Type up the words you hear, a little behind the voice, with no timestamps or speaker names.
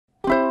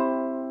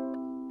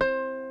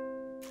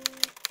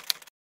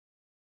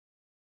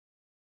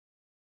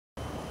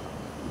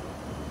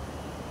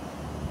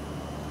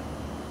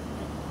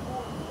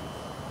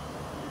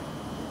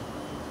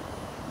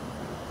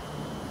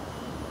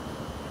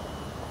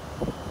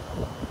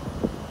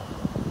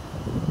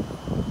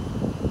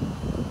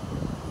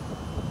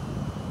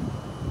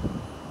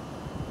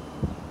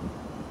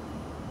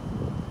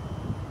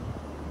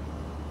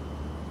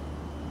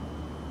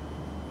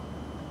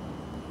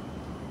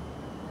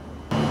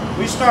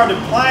We started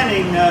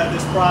planning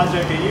this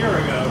project a year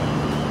ago.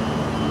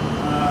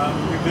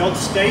 We built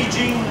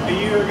staging a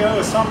year ago,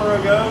 a summer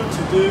ago,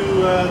 to do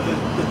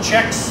the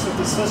checks of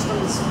the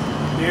systems,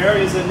 the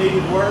areas that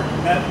needed work.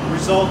 That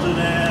resulted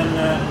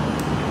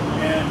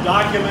in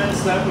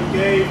documents that we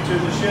gave to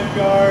the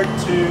shipyard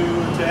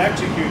to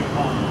execute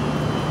upon.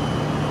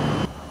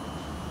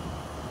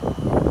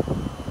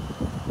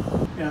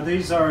 Yeah,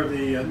 these are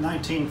the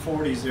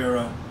 1940s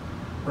era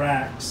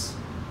racks.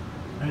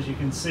 As you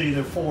can see,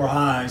 they're 4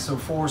 high, so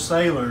 4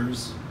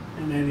 sailors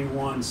in any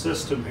one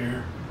system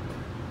here.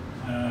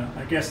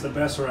 I guess the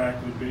best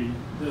rack would be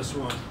this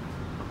one,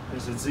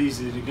 as it's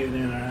easy to get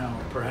in and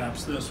out,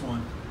 perhaps this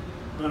one.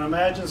 But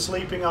imagine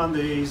sleeping on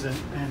these and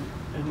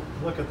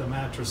look at the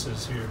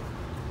mattresses here.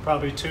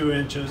 Probably 2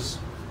 inches,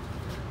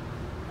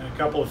 and a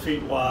couple of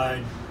feet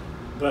wide,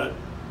 but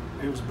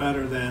it was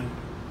better than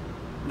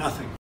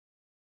nothing.